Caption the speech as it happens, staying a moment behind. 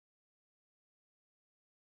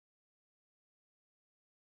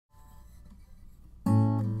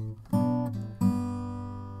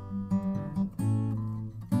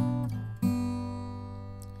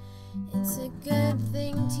good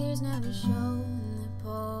thing tears never show in the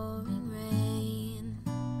pouring rain.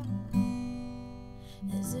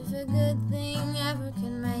 As if a good thing ever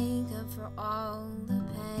can make up for all the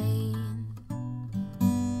pain.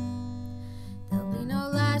 There'll be no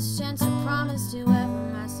last chance or promise to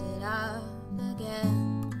ever mess it up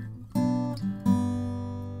again.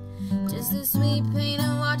 Just the sweet pain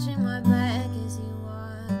of watching my back as you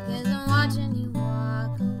walk, as I'm watching you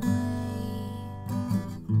walk away.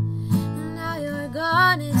 And now you're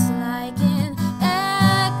gone, it's like an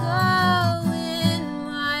echo in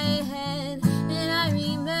my head, and I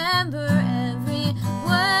remember every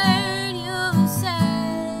word you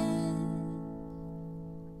said.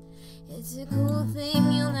 It's a cool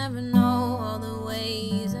thing, you'll never know all the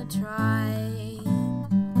ways I tried.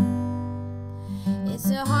 It's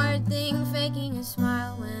a hard thing faking a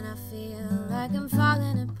smile when I feel like I'm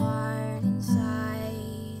falling apart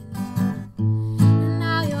inside. And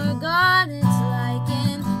now you're gone, it's like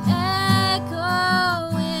an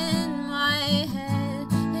echo in my head,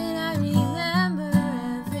 and I remember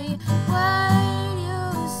every word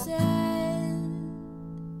you said.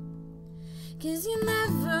 'Cause you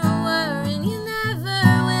never were and you never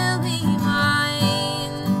will be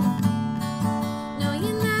mine. No,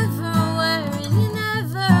 you never were and you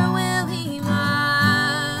never will be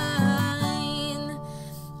mine.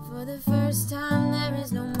 For the first time there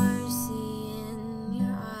is no mercy in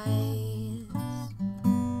your eyes,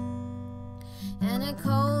 and a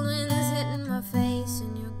cold wind's hitting my face,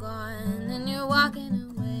 and you're gone and you're walking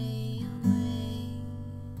away, away.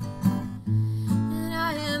 And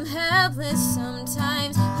I am helpless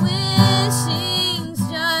sometimes, wishing's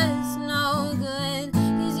just no good,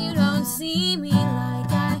 'cause you don't see me